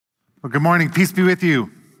Well, good morning. Peace be with you.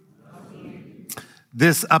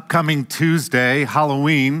 This upcoming Tuesday,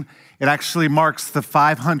 Halloween, it actually marks the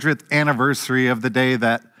 500th anniversary of the day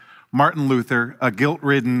that Martin Luther, a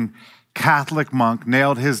guilt-ridden Catholic monk,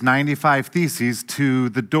 nailed his 95 Theses to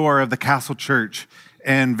the door of the Castle Church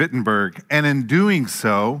in Wittenberg. And in doing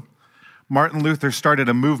so, Martin Luther started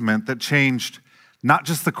a movement that changed not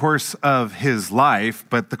just the course of his life,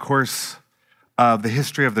 but the course of the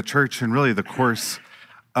history of the church and really the course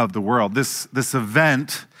of the world. This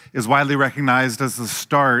event is widely recognized as the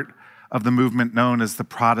start of the movement known as the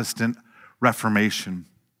Protestant Reformation.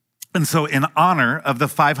 And so in honor of the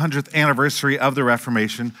 500th anniversary of the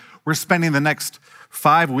Reformation, we're spending the next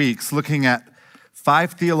 5 weeks looking at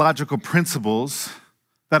 5 theological principles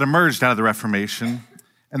that emerged out of the Reformation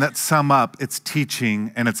and that sum up its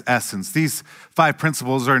teaching and its essence. These 5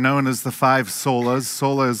 principles are known as the 5 solas.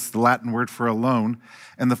 Sola is the Latin word for alone.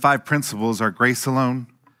 And the 5 principles are grace alone,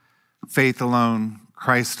 faith alone,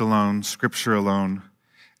 Christ alone, Scripture alone,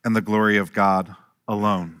 and the glory of God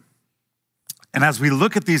alone. And as we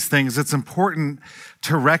look at these things, it's important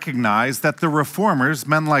to recognize that the reformers,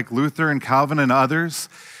 men like Luther and Calvin and others,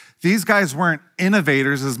 these guys weren't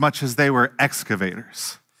innovators as much as they were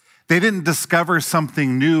excavators. They didn't discover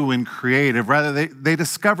something new and creative. Rather, they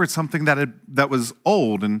discovered something that was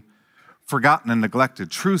old and forgotten and neglected.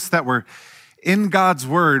 Truths that were in God's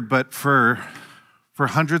word, but for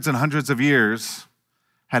hundreds and hundreds of years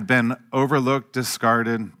had been overlooked,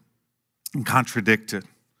 discarded, and contradicted.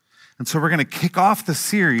 And so we're going to kick off the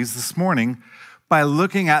series this morning by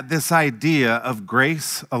looking at this idea of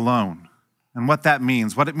grace alone and what that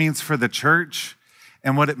means, what it means for the church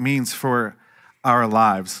and what it means for our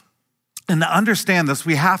lives. And to understand this,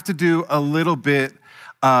 we have to do a little bit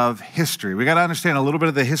of history. We got to understand a little bit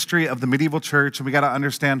of the history of the medieval church, and we got to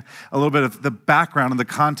understand a little bit of the background and the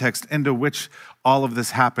context into which all of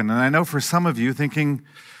this happened. And I know for some of you thinking,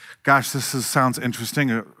 gosh, sounds interesting.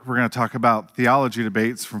 We're going to talk about theology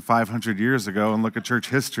debates from 500 years ago and look at church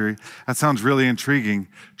history. That sounds really intriguing.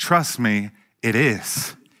 Trust me, it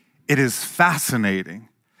is. It is fascinating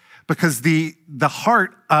because the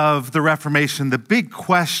heart of the Reformation, the big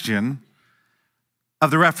question of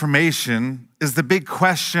the Reformation is the big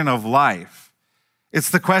question of life. It's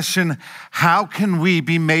the question, how can we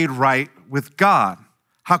be made right with God?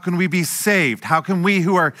 How can we be saved? How can we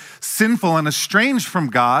who are sinful and estranged from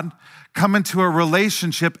God come into a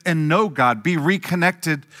relationship and know God, be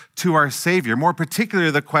reconnected to our Savior? More particularly,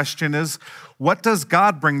 the question is, what does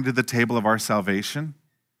God bring to the table of our salvation?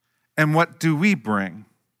 And what do we bring?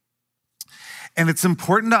 And it's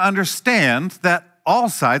important to understand that all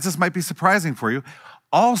sides, this might be surprising for you,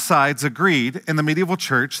 all sides agreed in the medieval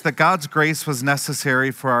church that God's grace was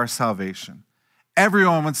necessary for our salvation.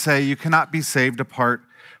 Everyone would say you cannot be saved apart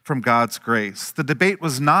from God's grace. The debate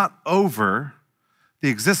was not over the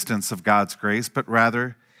existence of God's grace, but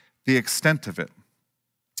rather the extent of it.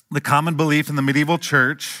 The common belief in the medieval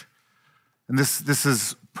church, and this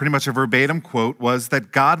is pretty much a verbatim quote, was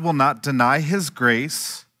that God will not deny his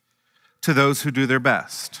grace to those who do their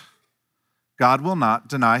best. God will not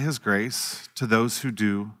deny his grace to those who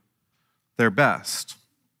do their best.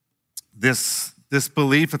 This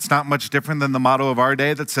belief, it's not much different than the motto of our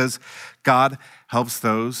day that says, God helps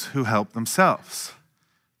those who help themselves.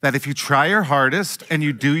 That if you try your hardest and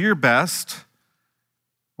you do your best,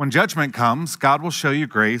 when judgment comes, God will show you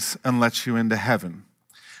grace and let you into heaven.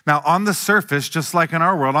 Now, on the surface, just like in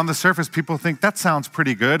our world, on the surface, people think that sounds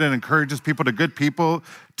pretty good and encourages people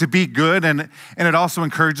to be good. And it also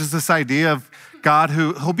encourages this idea of God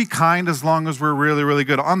who'll be kind as long as we're really, really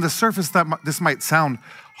good. On the surface, this might sound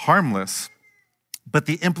harmless, but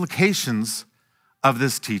the implications of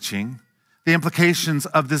this teaching, the implications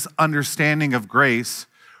of this understanding of grace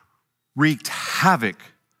wreaked havoc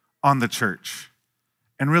on the church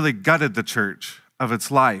and really gutted the church of its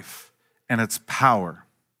life and its power.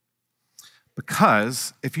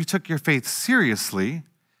 Because if you took your faith seriously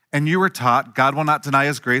and you were taught God will not deny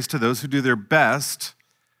his grace to those who do their best,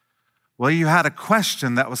 well, you had a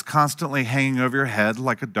question that was constantly hanging over your head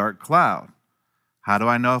like a dark cloud. How do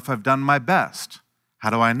I know if I've done my best? How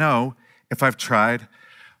do I know if I've tried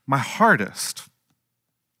my hardest?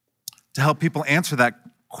 To help people answer that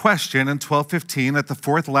question, in 1215 at the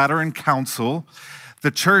Fourth Lateran Council, the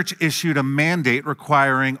church issued a mandate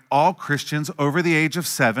requiring all Christians over the age of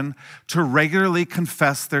 7 to regularly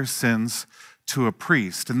confess their sins to a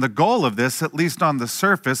priest. And the goal of this, at least on the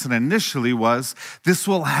surface and initially, was this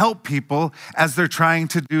will help people as they're trying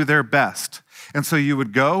to do their best. And so you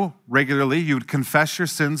would go regularly, you would confess your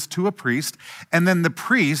sins to a priest, and then the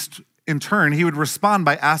priest in turn, he would respond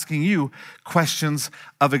by asking you questions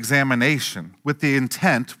of examination with the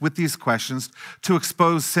intent, with these questions, to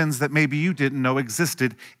expose sins that maybe you didn't know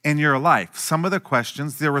existed in your life. Some of the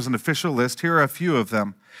questions, there was an official list. Here are a few of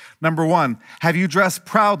them. Number 1, have you dressed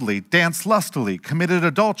proudly, danced lustily, committed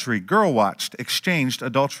adultery, girl-watched, exchanged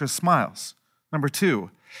adulterous smiles? Number 2,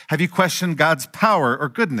 have you questioned God's power or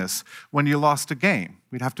goodness when you lost a game?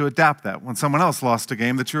 We'd have to adapt that when someone else lost a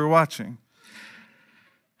game that you were watching.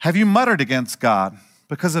 Have you muttered against God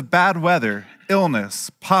because of bad weather, illness,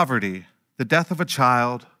 poverty, the death of a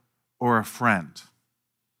child, or a friend?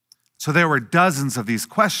 So there were dozens of these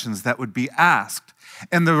questions that would be asked.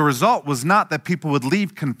 And the result was not that people would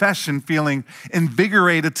leave confession feeling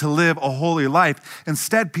invigorated to live a holy life.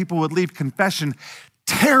 Instead, people would leave confession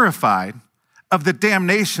terrified of the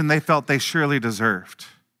damnation they felt they surely deserved.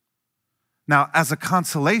 Now, as a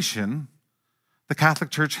consolation, the Catholic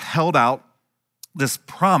Church held out this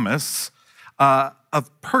promise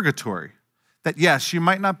of purgatory, that yes, you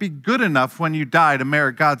might not be good enough when you die to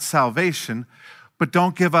merit God's salvation, but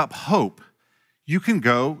don't give up hope. You can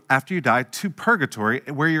go, after you die, to purgatory,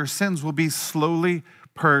 where your sins will be slowly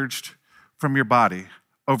purged from your body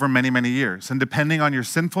over many, many years. And depending on your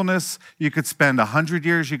sinfulness, you could spend 100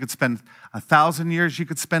 years, you could spend 1,000 years, you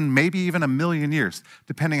could spend maybe even 1,000,000 years,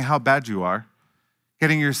 depending how bad you are,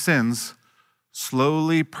 getting your sins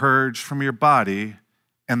slowly purged from your body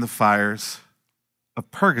in the fires of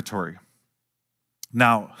purgatory.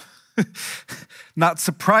 Now, not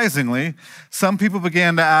surprisingly, some people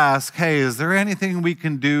began to ask, hey, is there anything we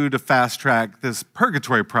can do to fast track this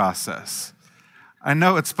purgatory process? I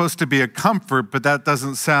know it's supposed to be a comfort, but that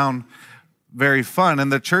doesn't sound very fun.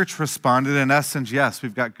 And the church responded, in essence, yes,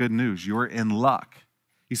 we've got good news. You're in luck.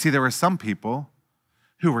 You see, there were some people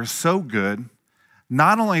who were so good,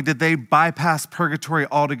 not only did they bypass purgatory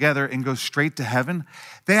altogether and go straight to heaven,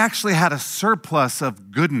 they actually had a surplus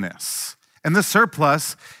of goodness. And this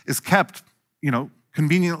surplus is kept,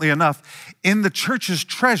 conveniently enough, in the church's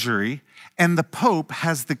treasury, and the Pope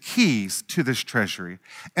has the keys to this treasury.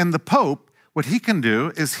 And the Pope, what he can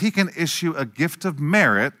do is he can issue a gift of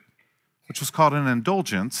merit, which was called an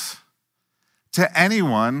indulgence, to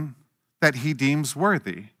anyone that he deems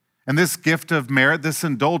worthy. And this gift of merit, this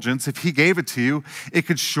indulgence, if he gave it to you, it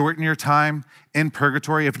could shorten your time in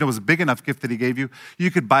purgatory. If it was a big enough gift that he gave you,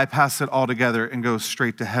 you could bypass it altogether and go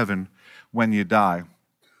straight to heaven when you die.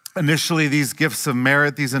 Initially, these gifts of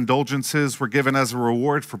merit, these indulgences, were given as a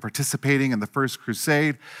reward for participating in the First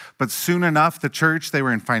Crusade. But soon enough, the church, they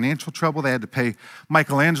were in financial trouble. They had to pay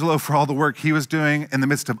Michelangelo for all the work he was doing in the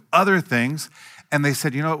midst of other things. And they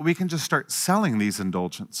said, we can just start selling these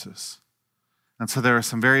indulgences. And so there are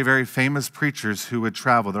some very, very famous preachers who would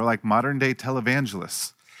travel. They're like modern-day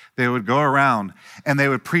televangelists. They would go around and they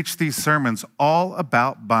would preach these sermons all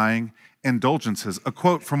about buying indulgences. A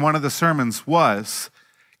quote from one of the sermons was,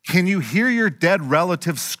 "Can you hear your dead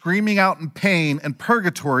relative screaming out in pain and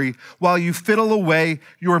purgatory while you fiddle away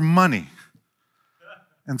your money?"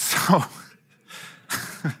 And so,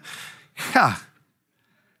 yeah.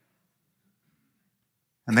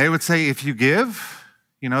 And they would say, if you give,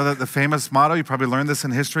 the famous motto, you probably learned this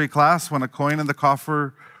in history class, when a coin in the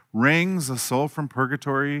coffer rings, a soul from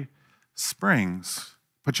purgatory springs.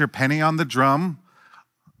 Put your penny on the drum,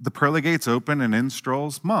 the pearly gates open, and in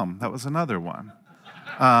strolls Mum. That was another one.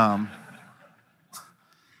 And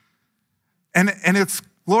it's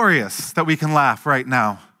glorious that we can laugh right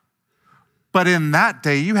now. But in that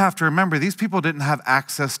day, you have to remember, these people didn't have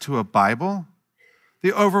access to a Bible.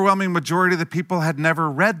 The overwhelming majority of the people had never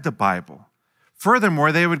read the Bible.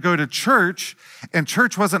 Furthermore, they would go to church, and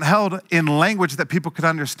church wasn't held in language that people could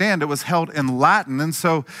understand. It was held in Latin. And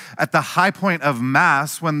so at the high point of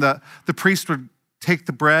Mass, when the priest would take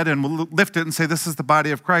the bread and lift it and say, "This is the body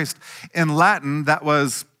of Christ," in Latin, that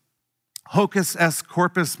was hocus est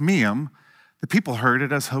corpus meum. The people heard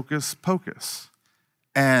it as hocus pocus.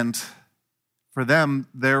 And for them,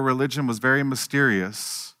 their religion was very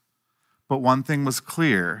mysterious. But one thing was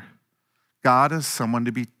clear: God is someone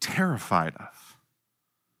to be terrified of,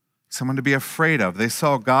 someone to be afraid of. They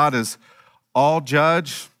saw God as all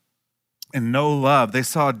judge and no love. They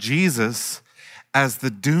saw Jesus as the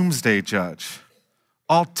doomsday judge,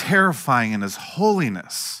 all terrifying in his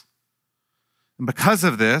holiness. And because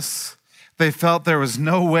of this, they felt there was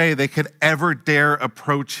no way they could ever dare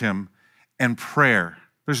approach him in prayer.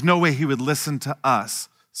 There's no way he would listen to us,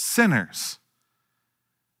 sinners.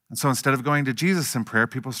 And so instead of going to Jesus in prayer,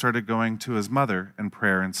 people started going to his mother in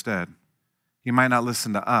prayer instead. He might not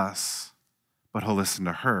listen to us, but he'll listen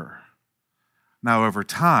to her. Now, over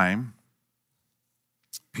time,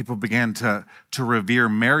 people began to revere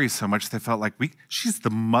Mary so much they felt like she's the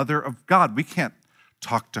mother of God. We can't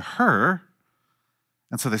talk to her.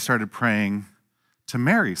 And so they started praying to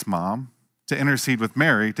Mary's mom to intercede with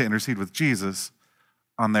Mary, to intercede with Jesus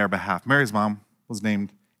on their behalf. Mary's mom was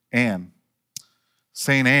named Anne.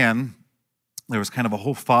 St. Anne, there was kind of a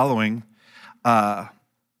whole following of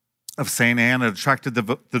St. Anne. It attracted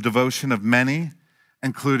the devotion of many,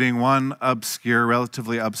 including one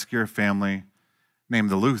relatively obscure family named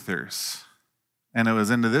the Luthers. And it was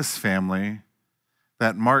into this family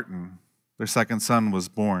that Martin, their second son, was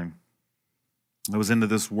born. It was into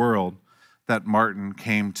this world that Martin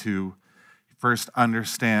came to first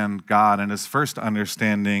understand God. And his first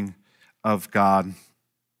understanding of God,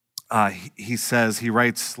 he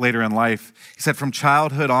writes later in life, he said, "From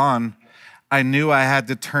childhood on, I knew I had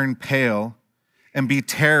to turn pale and be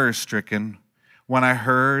terror-stricken when I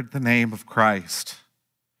heard the name of Christ.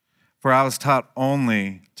 For I was taught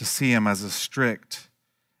only to see him as a strict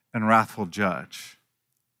and wrathful judge."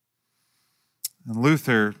 And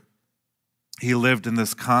Luther, he lived in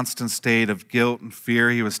this constant state of guilt and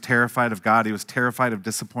fear. He was terrified of God. He was terrified of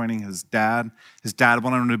disappointing his dad. His dad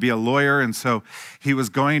wanted him to be a lawyer, and so he was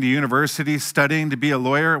going to university, studying to be a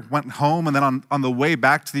lawyer, went home, and then on the way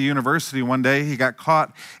back to the university one day, he got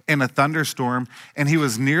caught in a thunderstorm, and he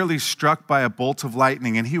was nearly struck by a bolt of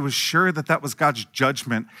lightning, and he was sure that that was God's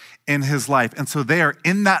judgment in his life. And so there,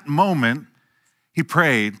 in that moment, he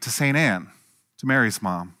prayed to St. Anne, to Mary's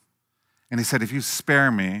mom, and he said, "If you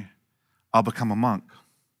spare me, I'll become a monk."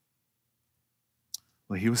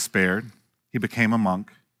 Well, he was spared. He became a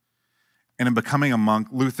monk. And in becoming a monk,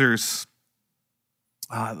 Luther's,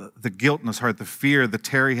 the guilt in his heart, the fear, the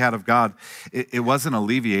terror he had of God, it wasn't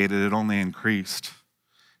alleviated, it only increased.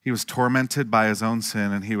 He was tormented by his own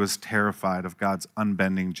sin, and he was terrified of God's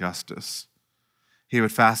unbending justice. He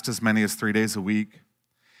would fast as many as 3 days a week.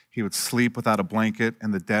 He would sleep without a blanket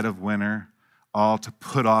in the dead of winter, all to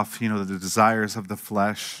put off, the desires of the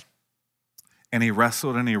flesh. And he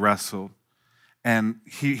wrestled and he wrestled. And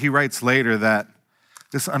he writes later that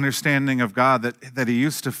this understanding of God, that he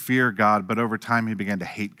used to fear God, but over time he began to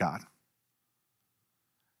hate God.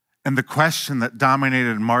 And the question that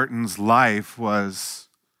dominated Martin's life was,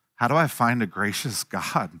 how do I find a gracious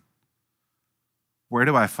God? Where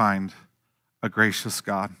do I find a gracious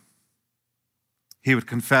God? He would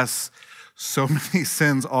confess so many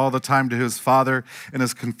sins all the time to his father and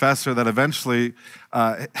his confessor that eventually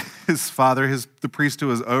his father, the priest who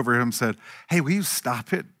was over him, said, "Hey, will you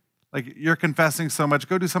stop it? Like, you're confessing so much.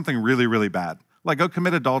 Go do something really, really bad. Like, go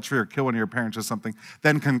commit adultery or kill one of your parents or something.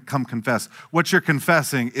 Then come confess. What you're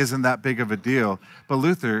confessing isn't that big of a deal." But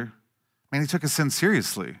Luther, he took his sin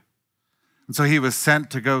seriously. And so he was sent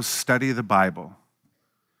to go study the Bible.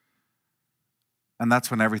 And that's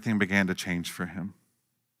when everything began to change for him.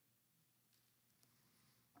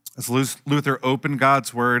 As Luther opened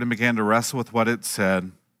God's word and began to wrestle with what it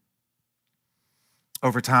said,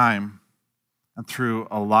 over time and through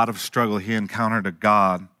a lot of struggle, he encountered a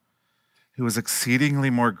God who was exceedingly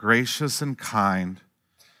more gracious and kind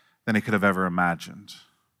than he could have ever imagined.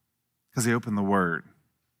 Because he opened the word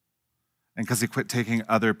and because he quit taking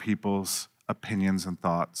other people's opinions and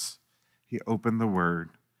thoughts. He opened the word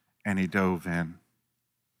and he dove in.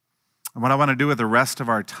 And what I want to do with the rest of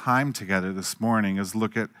our time together this morning is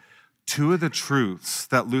look at two of the truths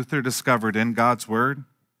that Luther discovered in God's word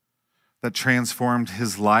that transformed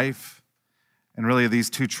his life. And really, these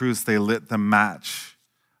two truths, they lit the match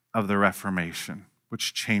of the Reformation,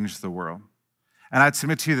 which changed the world. And I'd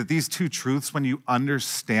submit to you that these two truths, when you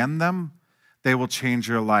understand them, they will change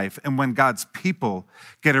your life. And when God's people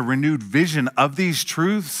get a renewed vision of these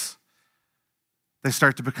truths, they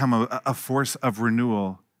start to become a force of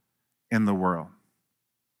renewal in the world.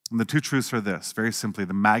 And the two truths are this, very simply,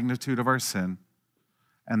 the magnitude of our sin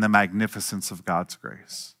and the magnificence of God's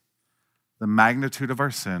grace. The magnitude of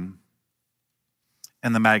our sin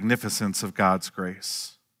and the magnificence of God's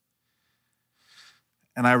grace.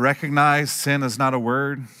 And I recognize sin is not a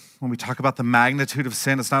word. When we talk about the magnitude of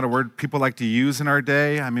sin, it's not a word people like to use in our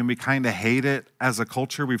day. We kind of hate it as a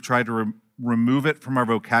culture. We've tried to remove it from our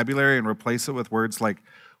vocabulary and replace it with words like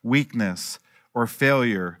weakness or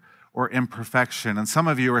failure or imperfection. And some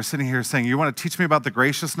of you are sitting here saying, you want to teach me about the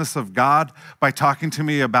graciousness of God by talking to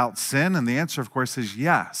me about sin? And the answer, of course, is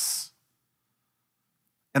yes.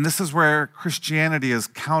 And this is where Christianity is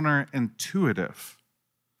counterintuitive.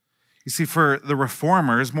 You see, for the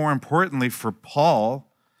reformers, more importantly for Paul,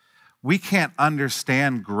 we can't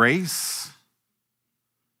understand grace,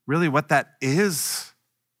 really what that is,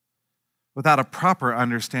 without a proper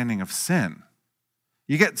understanding of sin.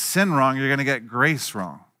 You get sin wrong, you're going to get grace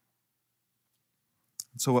wrong.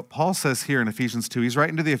 So what Paul says here in Ephesians 2, he's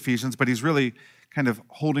writing to the Ephesians, but he's really kind of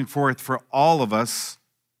holding forth for all of us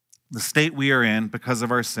the state we are in because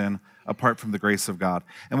of our sin apart from the grace of God.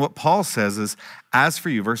 And what Paul says is, as for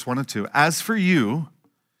you, verse 1 and 2, as for you,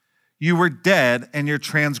 you were dead in your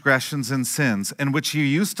transgressions and sins, in which you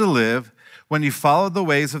used to live when you followed the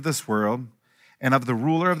ways of this world and of the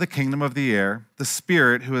ruler of the kingdom of the air, the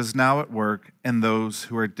Spirit who is now at work in those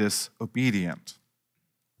who are disobedient.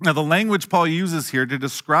 Now, the language Paul uses here to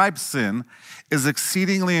describe sin is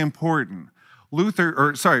exceedingly important.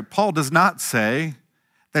 Paul does not say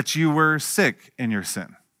that you were sick in your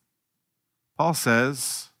sin. Paul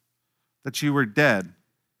says that you were dead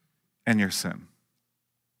in your sin.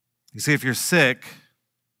 You see, if you're sick,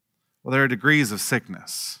 well, there are degrees of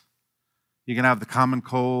sickness. You can have the common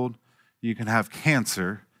cold, you can have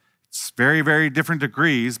cancer. It's very, very different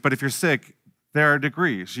degrees, but if you're sick, there are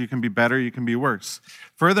degrees. You can be better, you can be worse.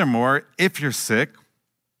 Furthermore, if you're sick,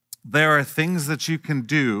 there are things that you can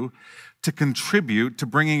do to contribute to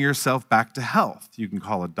bringing yourself back to health. You can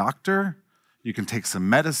call a doctor, you can take some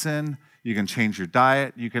medicine, you can change your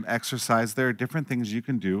diet, you can exercise. There are different things you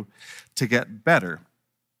can do to get better.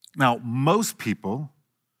 Now, most people,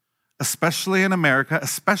 especially in America,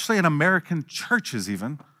 especially in American churches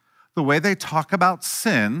even, the way they talk about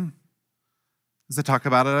sin is they talk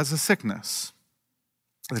about it as a sickness.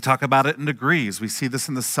 They talk about it in degrees. We see this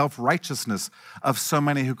in the self-righteousness of so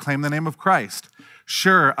many who claim the name of Christ.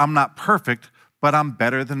 Sure, I'm not perfect, but I'm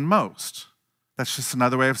better than most. That's just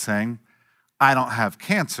another way of saying, I don't have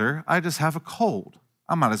cancer, I just have a cold.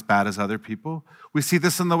 I'm not as bad as other people. We see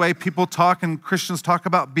this in the way people talk and Christians talk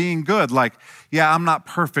about being good. Like, yeah, I'm not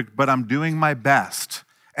perfect, but I'm doing my best,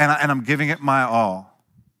 and I'm giving it my all.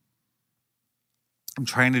 I'm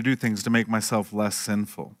trying to do things to make myself less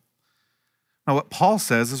sinful. Now, what Paul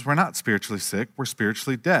says is we're not spiritually sick, we're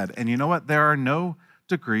spiritually dead. And you know what? There are no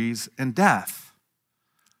degrees in death.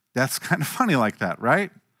 Death's kind of funny like that,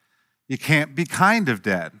 right? You can't be kind of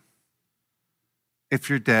dead. If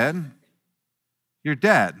you're dead, you're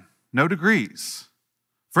dead. No degrees.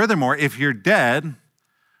 Furthermore, if you're dead,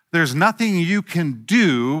 there's nothing you can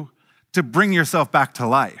do to bring yourself back to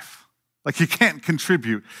life. Like, you can't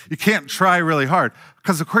contribute. You can't try really hard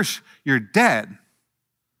because, of course, you're dead.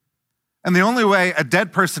 And the only way a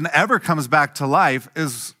dead person ever comes back to life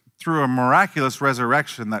is through a miraculous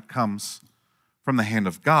resurrection that comes from the hand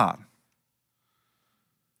of God.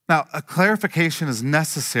 Now, a clarification is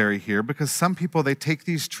necessary here because some people, they take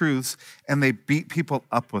these truths and they beat people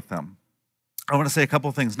up with them. I want to say a couple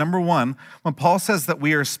of things. Number one, when Paul says that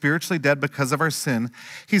we are spiritually dead because of our sin,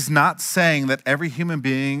 he's not saying that every human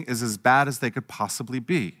being is as bad as they could possibly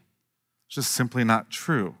be. It's just simply not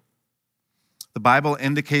true. The Bible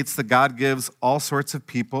indicates that God gives all sorts of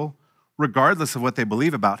people, regardless of what they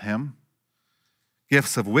believe about him,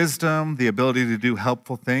 gifts of wisdom, the ability to do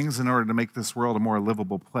helpful things in order to make this world a more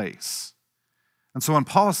livable place. And so when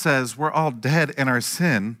Paul says we're all dead in our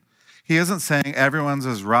sin, he isn't saying everyone's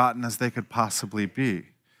as rotten as they could possibly be.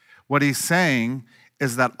 What he's saying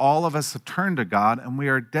is that all of us have turned to God and we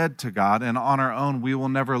are dead to God, and on our own we will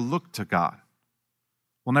never look to God.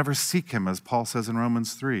 We'll never seek him, as Paul says in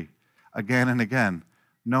Romans 3. Again and again,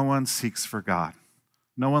 no one seeks for God.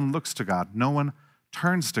 No one looks to God. No one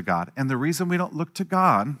turns to God. And the reason we don't look to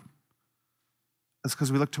God is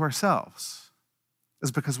because we look to ourselves.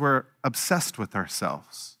 It's because we're obsessed with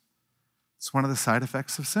ourselves. It's one of the side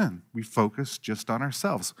effects of sin. We focus just on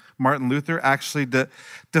ourselves. Martin Luther actually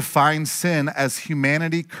defined sin as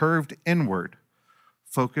humanity curved inward,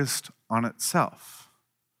 focused on itself.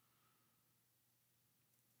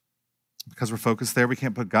 Because we're focused there, we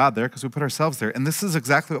can't put God there because we put ourselves there. And this is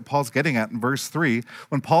exactly what Paul's getting at in verse 3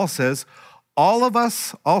 when Paul says, all of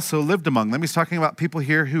us also lived among them. He's talking about people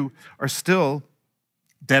here who are still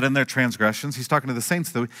dead in their transgressions. He's talking to the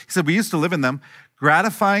saints, though. He said, we used to live in them,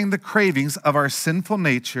 gratifying the cravings of our sinful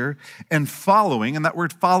nature and following, and that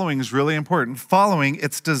word following is really important, following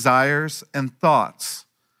its desires and thoughts.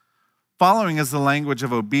 Following is the language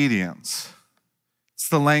of obedience. It's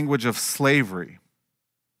the language of slavery.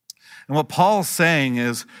 And what Paul's saying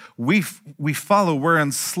is we follow, we're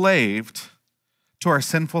enslaved to our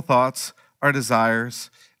sinful thoughts, our desires,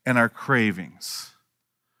 and our cravings.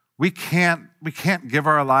 We can't give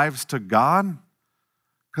our lives to God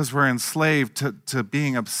because we're enslaved to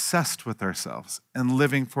being obsessed with ourselves and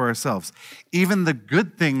living for ourselves. Even the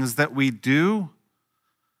good things that we do,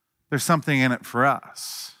 there's something in it for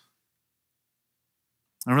us.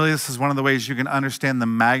 And really, this is one of the ways you can understand the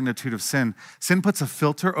magnitude of sin. Sin puts a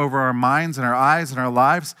filter over our minds and our eyes and our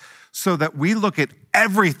lives so that we look at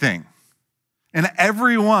everything and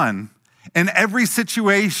everyone in every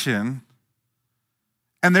situation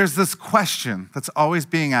And there's this question that's always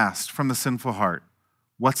being asked from the sinful heart.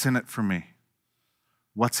 What's in it for me?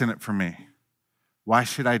 What's in it for me? Why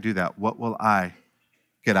should I do that? What will I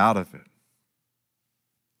get out of it?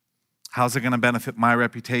 How's it going to benefit my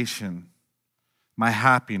reputation, my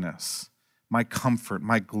happiness, my comfort,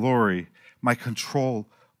 my glory, my control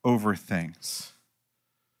over things?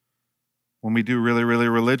 When we do really, really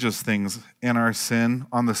religious things in our sin,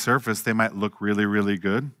 on the surface, they might look really, really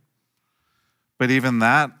good. But even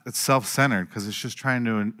that, it's self-centered because it's just trying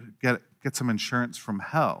to get some insurance from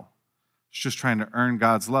hell. It's just trying to earn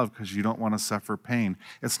God's love because you don't want to suffer pain.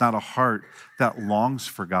 It's not a heart that longs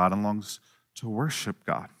for God and longs to worship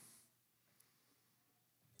God.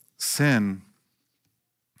 Sin,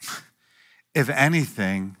 if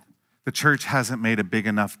anything, the church hasn't made a big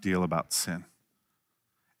enough deal about sin.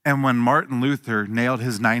 And when Martin Luther nailed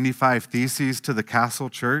his 95 Theses to the Castle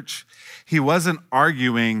Church, he wasn't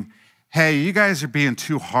arguing, hey, you guys are being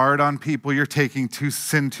too hard on people. You're taking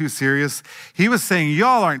sin too serious. He was saying,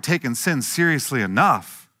 y'all aren't taking sin seriously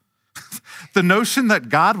enough. The notion that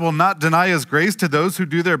God will not deny his grace to those who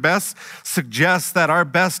do their best suggests that our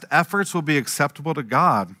best efforts will be acceptable to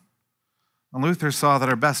God. And Luther saw that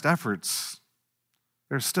our best efforts,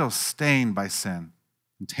 they're still stained by sin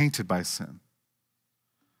and tainted by sin.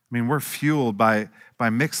 I mean, we're fueled by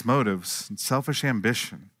mixed motives and selfish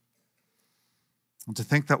ambition. And to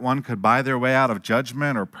think that one could buy their way out of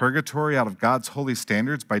judgment or purgatory, out of God's holy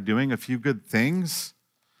standards by doing a few good things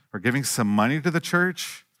or giving some money to the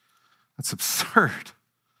church, that's absurd.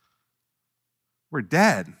 We're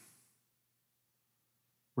dead.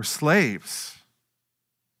 We're slaves.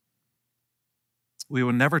 We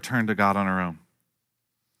will never turn to God on our own.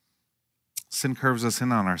 Sin curves us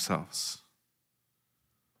in on ourselves.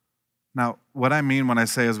 Now, what I mean when I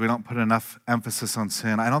say is we don't put enough emphasis on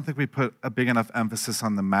sin, I don't think we put a big enough emphasis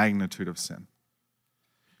on the magnitude of sin.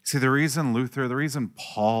 See, the reason Luther, the reason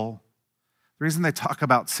Paul, the reason they talk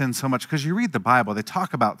about sin so much, because you read the Bible, they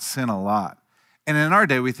talk about sin a lot. And in our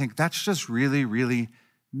day, we think that's just really, really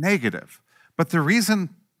negative. But the reason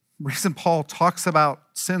Paul talks about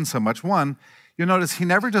sin so much, one, you'll notice he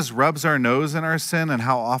never just rubs our nose in our sin and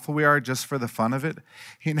how awful we are just for the fun of it.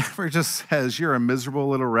 He never just says, you're a miserable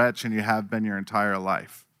little wretch and you have been your entire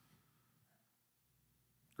life.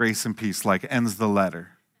 Grace and peace, like ends the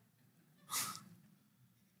letter.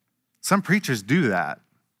 Some preachers do that.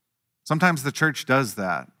 Sometimes the church does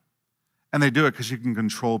that. And they do it because you can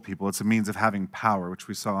control people. It's a means of having power, which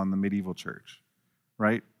we saw in the medieval church,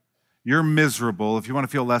 right? You're miserable. If you want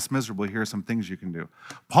to feel less miserable, here are some things you can do.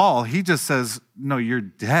 Paul, he just says, no, you're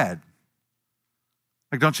dead.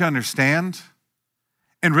 Like, don't you understand?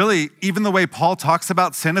 And really, even the way Paul talks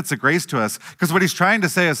about sin, it's a grace to us. Because what he's trying to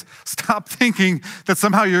say is, stop thinking that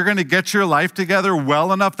somehow you're going to get your life together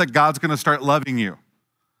well enough that God's going to start loving you.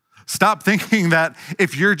 Stop thinking that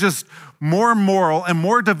if you're just more moral and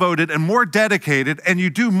more devoted and more dedicated and you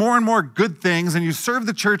do more and more good things and you serve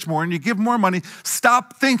the church more and you give more money,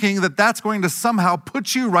 stop thinking that that's going to somehow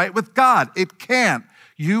put you right with God. It can't.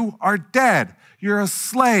 You are dead. You're a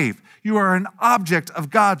slave. You are an object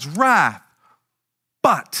of God's wrath.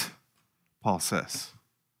 But, Paul says,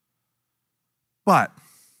 but,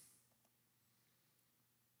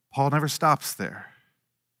 Paul never stops there.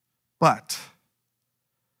 But,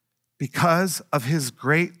 because of his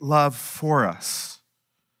great love for us,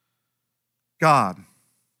 God,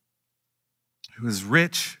 who is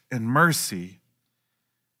rich in mercy,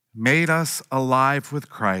 made us alive with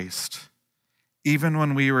Christ, even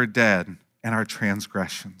when we were dead in our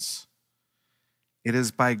transgressions. It is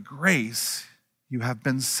by grace you have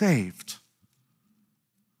been saved.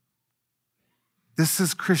 This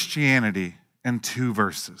is Christianity in 2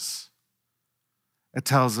 verses. It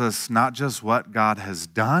tells us not just what God has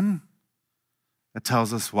done, it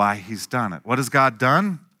tells us why he's done it. What has God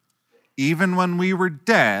done? Even when we were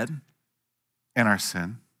dead in our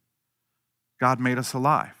sin, God made us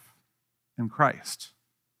alive in Christ.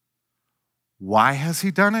 Why has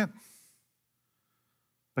he done it?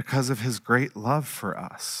 Because of his great love for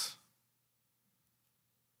us.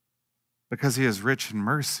 Because he is rich in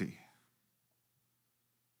mercy.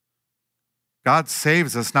 God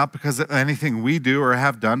saves us not because of anything we do or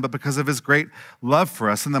have done, but because of his great love for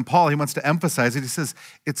us. And then Paul, he wants to emphasize it. He says,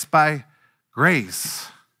 it's by grace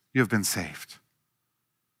you have been saved.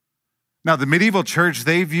 Now, the medieval church,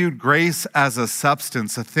 they viewed grace as a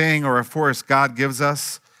substance, a thing or a force God gives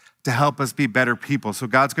us to help us be better people. So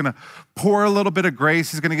God's going to pour a little bit of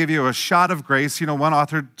grace. He's going to give you a shot of grace. You know, one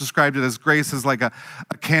author described it as grace as like a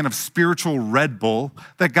can of spiritual Red Bull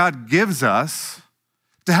that God gives us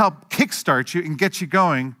to help kickstart you and get you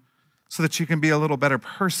going so that you can be a little better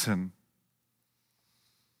person.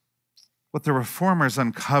 What the reformers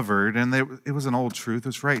uncovered, and it was an old truth,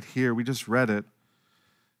 it's right here, we just read it,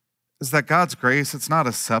 is that God's grace, it's not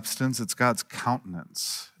a substance, it's God's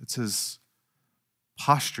countenance. It's his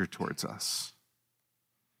posture towards us.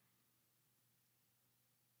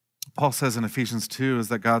 Paul says in Ephesians 2 is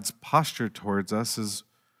that God's posture towards us is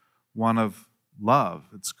one of love.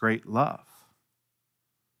 It's great love.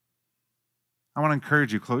 I want to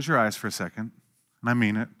encourage you, close your eyes for a second, and I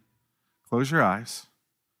mean it. Close your eyes.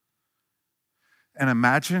 And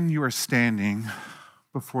imagine you are standing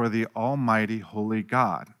before the almighty, holy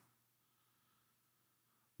God.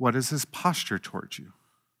 What is his posture towards you?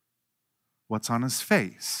 What's on his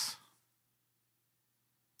face?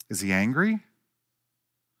 Is he angry?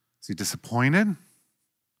 Is he disappointed?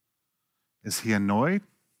 Is he annoyed?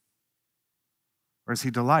 Or is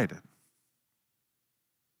he delighted?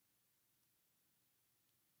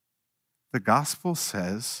 The gospel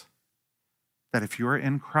says that if you are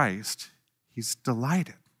in Christ, he's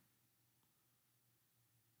delighted,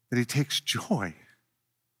 that he takes joy,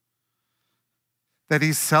 that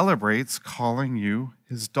he celebrates calling you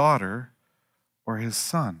his daughter or his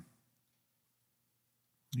son.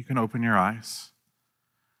 You can open your eyes.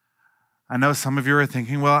 I know some of you are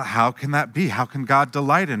thinking, well, how can that be? How can God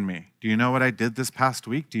delight in me? Do you know what I did this past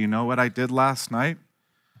week? Do you know what I did last night?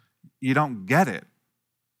 You don't get it.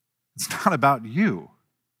 It's not about you.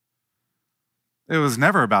 It was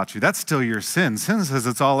never about you. That's still your sin. Sin says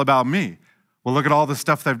it's all about me. Well, look at all the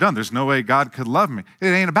stuff they've done. There's no way God could love me. It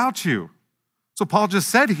ain't about you. So Paul just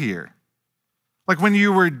said here, like when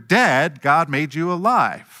you were dead, God made you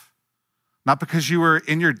alive. Not because you were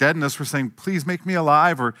in your deadness, we're saying, please make me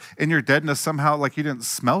alive, or in your deadness somehow like you didn't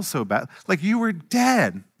smell so bad. Like you were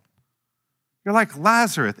dead. You're like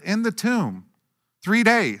Lazarus in the tomb, 3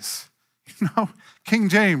 days. You know, King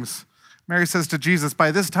James, Mary says to Jesus,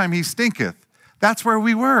 by this time he stinketh. That's where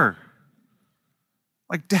we were.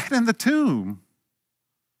 Like dead in the tomb.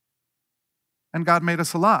 And God made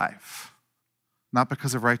us alive. Not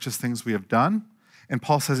because of righteous things we have done. And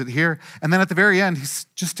Paul says it here. And then at the very end, he's,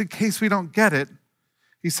 just in case we don't get it,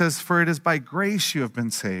 he says, for it is by grace you have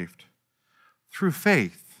been saved, through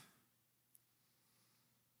faith.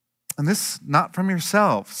 And this not from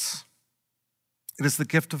yourselves. It is the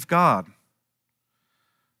gift of God,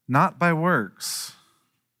 not by works,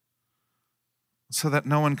 so that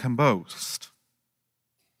no one can boast.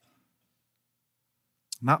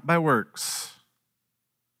 Not by works.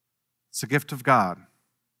 It's a gift of God.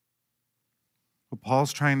 What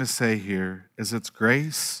Paul's trying to say here is it's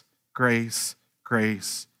grace, grace,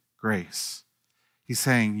 grace, grace. He's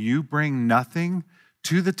saying you bring nothing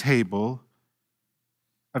to the table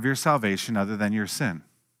of your salvation other than your sin.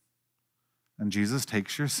 And Jesus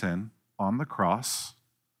takes your sin on the cross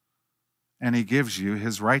and he gives you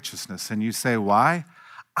his righteousness. And you say, why?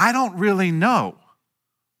 I don't really know.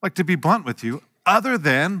 Like, to be blunt with you, other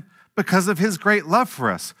than because of his great love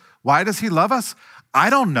for us. Why does he love us? I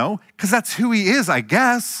don't know, because that's who he is, I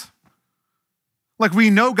guess. Like, we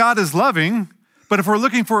know God is loving, but if we're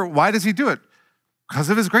looking for why does he do it? Because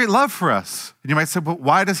of his great love for us. And you might say, but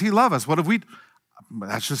why does he love us? What have we?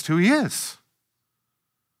 That's just who he is.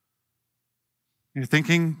 You're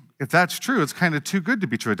thinking, if that's true, it's kind of too good to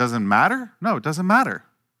be true. It doesn't matter? No, it doesn't matter.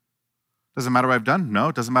 Doesn't matter what I've done? No,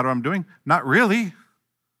 it doesn't matter what I'm doing? Not really.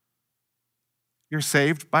 You're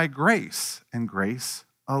saved by grace and grace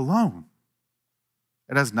alone.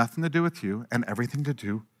 It has nothing to do with you and everything to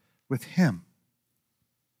do with him.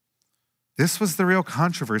 This was the real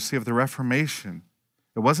controversy of the Reformation.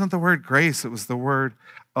 It wasn't the word grace, it was the word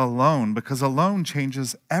alone, because alone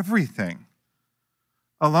changes everything.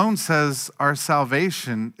 Alone says our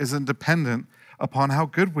salvation isn't dependent upon how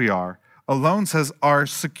good we are. Alone says our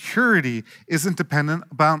security isn't dependent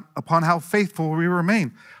upon how faithful we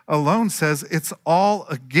remain. Alone says it's all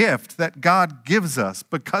a gift that God gives us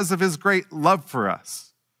because of his great love for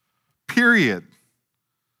us. Period.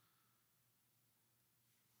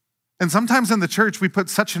 And sometimes in the church, we put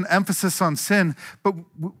such an emphasis on sin, but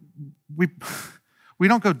we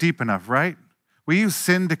don't go deep enough, right? We use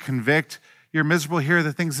sin to convict. You're miserable, here are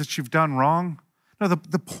the things that you've done wrong. No,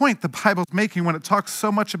 the point the Bible's making when it talks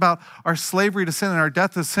so much about our slavery to sin and our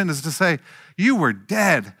death to sin is to say, you were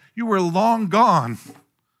dead, you were long gone,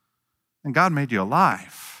 and God made you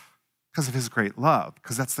alive because of his great love,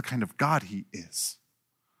 because that's the kind of God he is.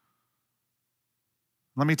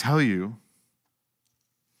 Let me tell you,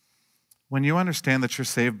 when you understand that you're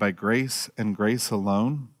saved by grace and grace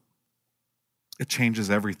alone, it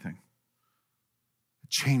changes everything.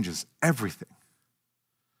 It changes everything.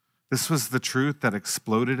 This was the truth that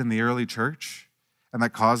exploded in the early church and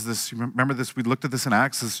that caused this. You remember this? We looked at this in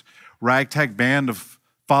Acts, this ragtag band of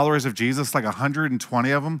followers of Jesus, like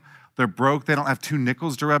 120 of them. They're broke. They don't have 2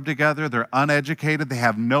 nickels to rub together. They're uneducated. They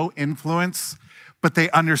have no influence, but they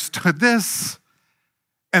understood this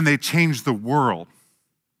and they changed the world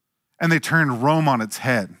and they turned Rome on its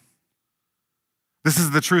head. This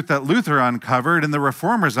is the truth that Luther uncovered and the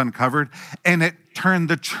reformers uncovered, and it turned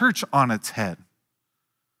the church on its head.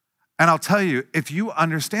 And I'll tell you, if you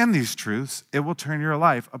understand these truths, it will turn your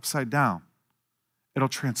life upside down. It'll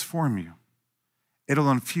transform you.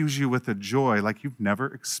 It'll infuse you with a joy like you've never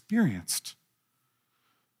experienced.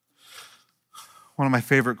 One of my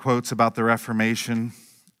favorite quotes about the Reformation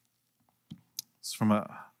is from a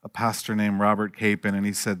pastor named Robert Capon, and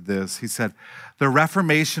he said this. He said, "The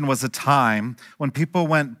Reformation was a time when people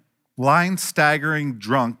went blind, staggering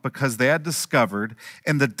drunk because they had discovered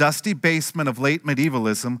in the dusty basement of late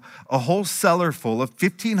medievalism a whole cellar full of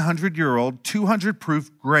 1,500-year-old,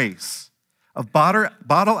 200-proof grace, of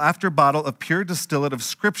bottle after bottle of pure distillate of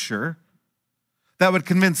Scripture that would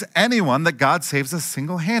convince anyone that God saves us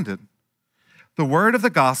single-handed. The word of the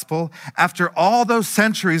gospel, after all those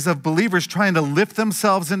centuries of believers trying to lift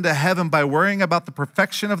themselves into heaven by worrying about the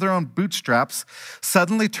perfection of their own bootstraps,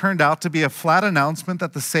 suddenly turned out to be a flat announcement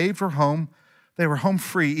that the saved were home. They were home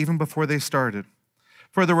free even before they started.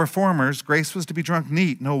 For the reformers, grace was to be drunk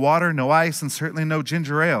neat, no water, no ice, and certainly no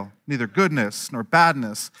ginger ale, neither goodness nor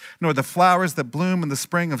badness, nor the flowers that bloom in the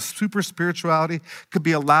spring of super spirituality could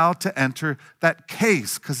be allowed to enter that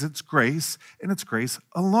case, because it's grace and it's grace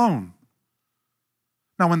alone."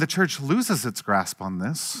 Now, when the church loses its grasp on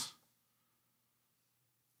this,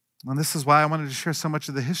 and this is why I wanted to share so much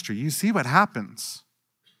of the history, you see what happens.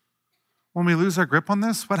 When we lose our grip on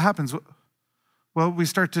this, what happens? Well, we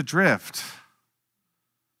start to drift,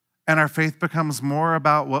 and our faith becomes more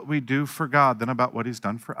about what we do for God than about what He's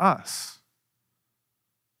done for us.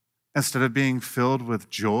 Instead of being filled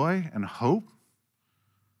with joy and hope,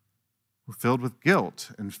 we're filled with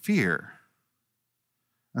guilt and fear.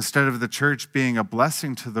 Instead of the church being a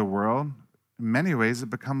blessing to the world, in many ways it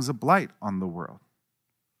becomes a blight on the world.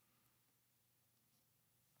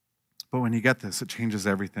 But when you get this, it changes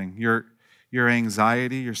everything. Your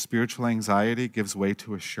anxiety, your spiritual anxiety gives way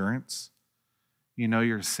to assurance. You know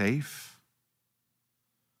you're safe.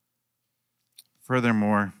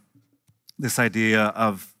 Furthermore, this idea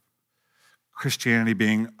of Christianity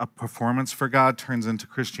being a performance for God turns into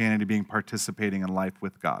Christianity being participating in life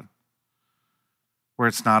with God, where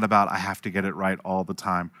it's not about I have to get it right all the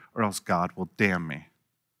time or else God will damn me.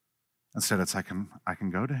 Instead, it's I can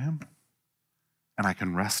go to Him and I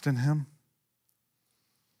can rest in Him.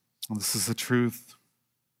 And this is the truth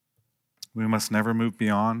we must never move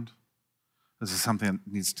beyond. This is something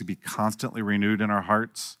that needs to be constantly renewed in our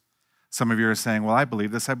hearts. Some of you are saying, well, I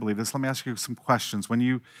believe this. Let me ask you some questions. When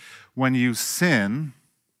you sin,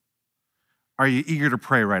 are you eager to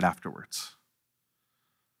pray right afterwards?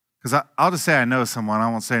 Because I'll just say I know someone.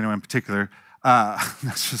 I won't say anyone in particular.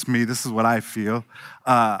 That's just me. This is what I feel.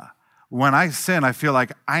 When I sin, I feel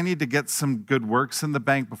like I need to get some good works in the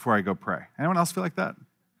bank before I go pray. Anyone else feel like that?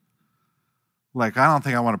 Like, I don't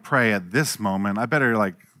think I want to pray at this moment. I better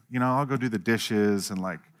I'll go do the dishes and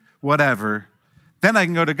whatever. Then I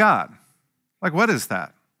can go to God. What is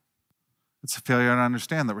that? It's a failure to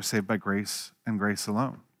understand that we're saved by grace and grace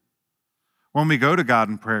alone. When we go to God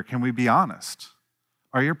in prayer, can we be honest?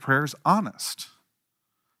 Are your prayers honest?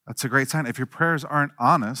 That's a great sign. If your prayers aren't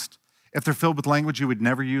honest, if they're filled with language you would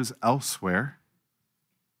never use elsewhere,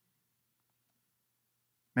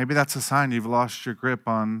 maybe that's a sign you've lost your grip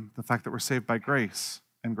on the fact that we're saved by grace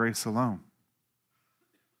and grace alone.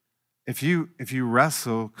 If you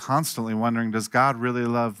wrestle constantly wondering, does God really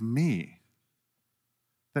love me?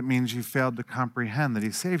 That means you failed to comprehend that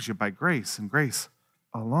He saves you by grace and grace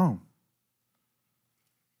alone.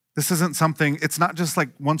 This isn't something, it's not just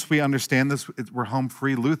once we understand this, we're home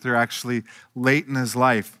free. Luther actually, late in his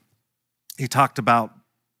life, he talked about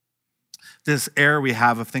this error we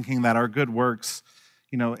have of thinking that our good works,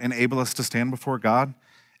 enable us to stand before God.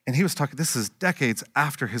 And he was talking, this is decades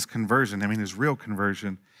after his conversion, his real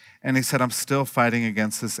conversion. And he said, I'm still fighting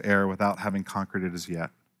against this error without having conquered it as yet.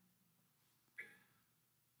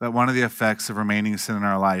 That one of the effects of remaining sin in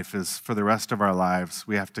our life is for the rest of our lives,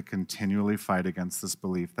 we have to continually fight against this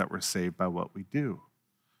belief that we're saved by what we do.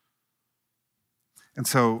 And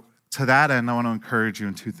so to that end, I want to encourage you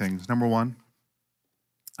in 2 things. Number 1,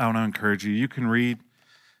 I want to encourage you. You can read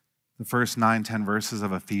the first 9-10 verses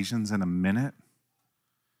of Ephesians in a minute.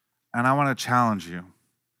 And I want to challenge you.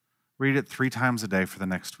 Read it 3 times a day for the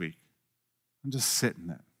next week. And just sit in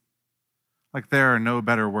it. There are no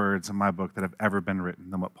better words in my book that have ever been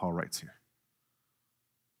written than what Paul writes here.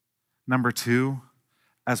 Number 2,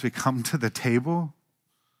 as we come to the table,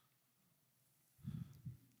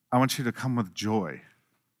 I want you to come with joy.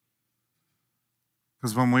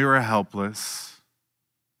 Because when we were helpless,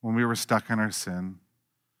 when we were stuck in our sin,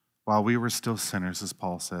 while we were still sinners, as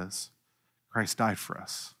Paul says, Christ died for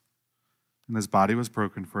us. And his body was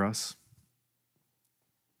broken for us.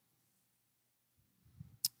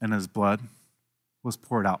 And his blood was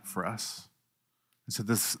poured out for us. And so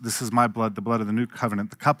this is my blood, the blood of the new covenant,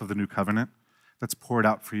 the cup of the new covenant that's poured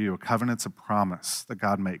out for you. A covenant's a promise that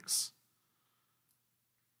God makes.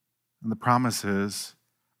 And the promise is,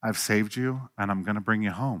 I've saved you and I'm going to bring you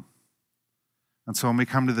home. And so when we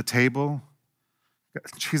come to the table,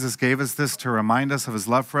 Jesus gave us this to remind us of his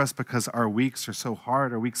love for us because our weeks are so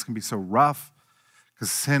hard. Our weeks can be so rough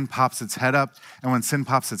because sin pops its head up. And when sin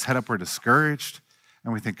pops its head up, we're discouraged.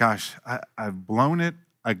 And we think, gosh, I've blown it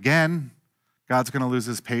again. God's going to lose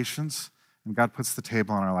his patience. And God puts the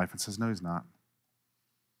table in our life and says, no, he's not.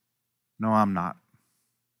 No, I'm not.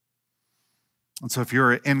 And so if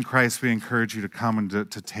you're in Christ, we encourage you to come and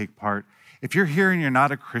to take part. If you're here and you're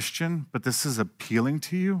not a Christian, but this is appealing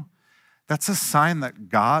to you, that's a sign that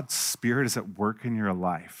God's Spirit is at work in your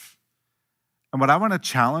life. And what I want to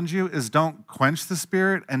challenge you is don't quench the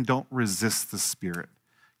Spirit and don't resist the Spirit.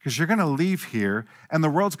 Because you're going to leave here and the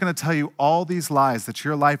world's going to tell you all these lies that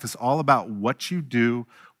your life is all about what you do,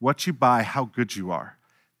 what you buy, how good you are.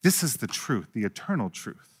 This is the truth, the eternal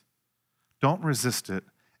truth. Don't resist it.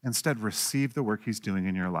 Instead, receive the work he's doing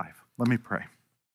in your life. Let me pray.